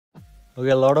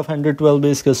Okay, a lot of Android 12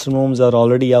 based custom ROMs are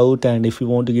already out, and if you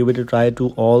want to give it a try to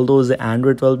all those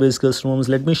Android 12 based custom ROMs,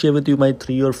 let me share with you my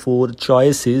 3 or 4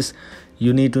 choices.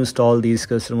 You need to install these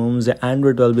custom ROMs, the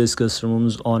Android 12 based custom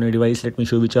ROMs on your device. Let me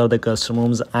show you which are the custom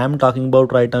ROMs I'm talking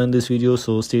about right now in this video,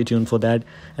 so stay tuned for that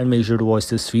and make sure to watch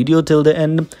this video till the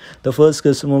end. The first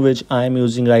custom ROM which I'm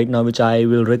using right now, which I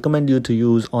will recommend you to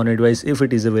use on your device if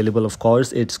it is available, of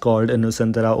course, it's called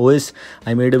Nusantara OS.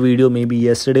 I made a video maybe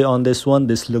yesterday on this one.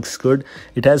 This looks good.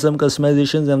 It has some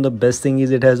customizations, and the best thing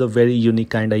is it has a very unique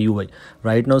kind of UI.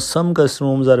 Right now some custom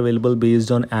ROMs are available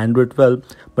based on Android 12,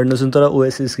 but Nusantara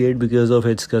OS is great because of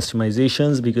its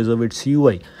customizations, because of its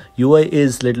UI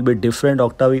is little bit different.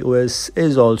 Octavie OS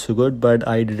is also good, but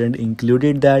I didn't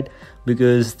include that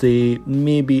because they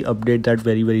maybe update that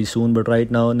very soon. But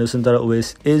right now Nusantara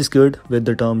OS is good with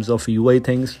the terms of UI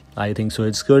things. I think so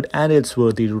it's good and it's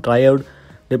worthy to try out.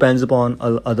 Depends upon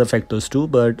other factors too,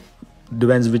 but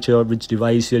depends which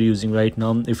device you're using right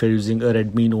now. If you're using a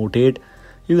Redmi Note 8,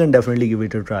 you can definitely give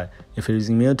it a try. If you're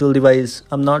using Mir tool device,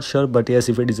 I'm not sure, but yes,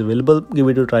 if it is available, give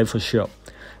it a try for sure.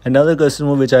 Another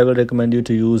customer which I will recommend you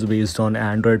to use based on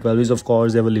Android 12 is of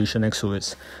course EvolutionX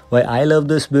OS. Why I love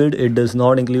this build, it does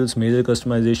not include major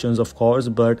customizations of course,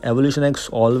 but EvolutionX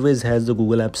always has the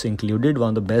Google apps included, one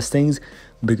of the best things,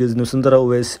 because Nusantara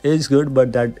OS is good,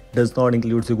 but that does not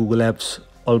include the Google apps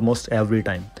almost every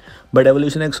time. But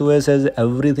EvolutionX OS has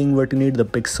everything what you need, the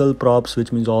pixel props,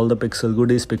 which means all the pixel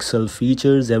goodies, pixel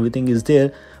features, everything is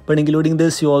there. But including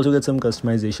this, you also get some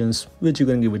customizations which you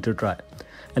can give it a try.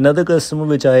 Another customer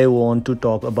which I want to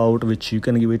talk about, which you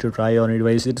can give it a try on your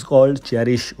device, it's called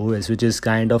CherishOS, which is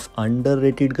kind of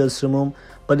underrated customer,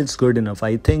 but it's good enough.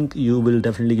 I think you will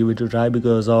definitely give it a try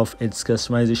because of its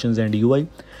customizations and UI.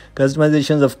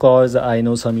 Customizations, of course, I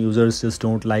know some users just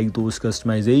don't like those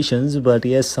customizations, but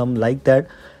yes, some like that.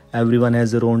 Everyone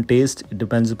has their own taste. It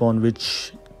depends upon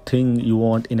which thing you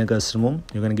want in a custom ROM.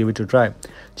 You can give it a try.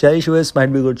 CherishOS might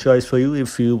be a good choice for you.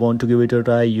 If you want to give it a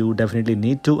try, you definitely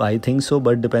need to, I think so,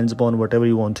 but depends upon whatever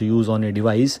you want to use on your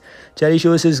device.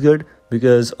 CherishOS is good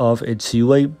because of its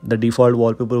UI. The default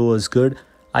wallpaper was good.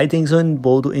 I think so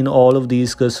in all of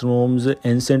these custom ROMs.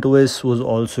 InstantOS was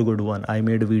also a good one. I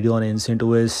made a video on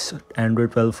InstantOS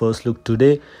Android 12 first look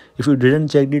today. If you didn't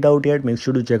check it out yet, make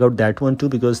sure to check out that one too,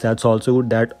 because that's also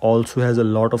good. That also has a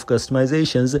lot of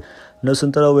customizations.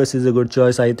 Nusantara OS is a good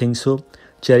choice, I think so.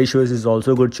 CherishOS is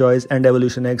also a good choice, and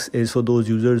EvolutionX is for those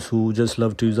users who just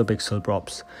love to use the pixel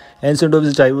props. InstantOS,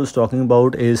 which I was talking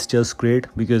about, is just great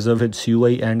because of its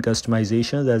UI and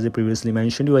customizations. As I previously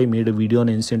mentioned you, I made a video on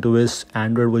InstantOS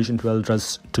Android version 12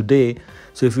 just today.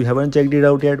 So if you haven't checked it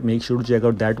out yet, make sure to check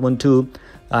out that one too.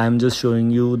 I'm just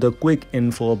showing you the quick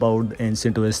info about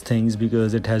InstantOS Things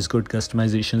because it has good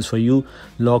customizations for you.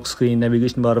 Lock screen,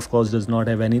 navigation bar of course does not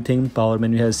have anything. Power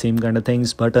menu has same kind of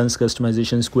things. Buttons,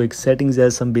 customizations, quick settings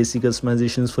has some basic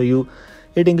customizations for you.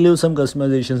 It includes some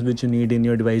customizations which you need in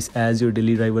your device as your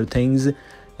daily driver things.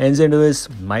 InstantOS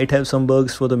might have some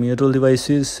bugs for the Mir tool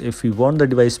devices. If you want the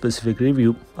device specific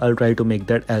review, I'll try to make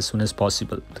that as soon as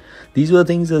possible. These were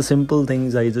things, simple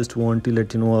things. I just want to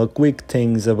let you know quick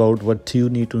things about what you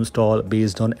need to install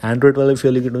based on Android 12 if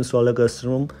you're looking to install a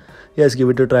custom ROM. Yes, give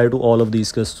it a try to all of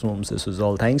these custom ROMs. This was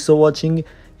all. Thanks for watching.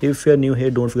 If you're new here,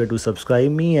 don't forget to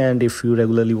subscribe me, and if you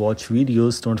regularly watch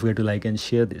videos, don't forget to like and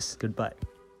share this. Goodbye.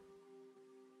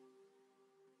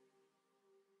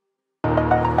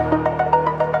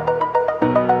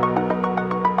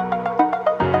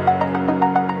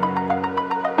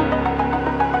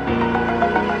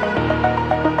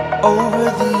 Over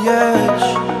the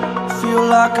edge, feel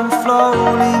like I'm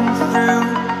floating through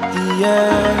the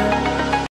air.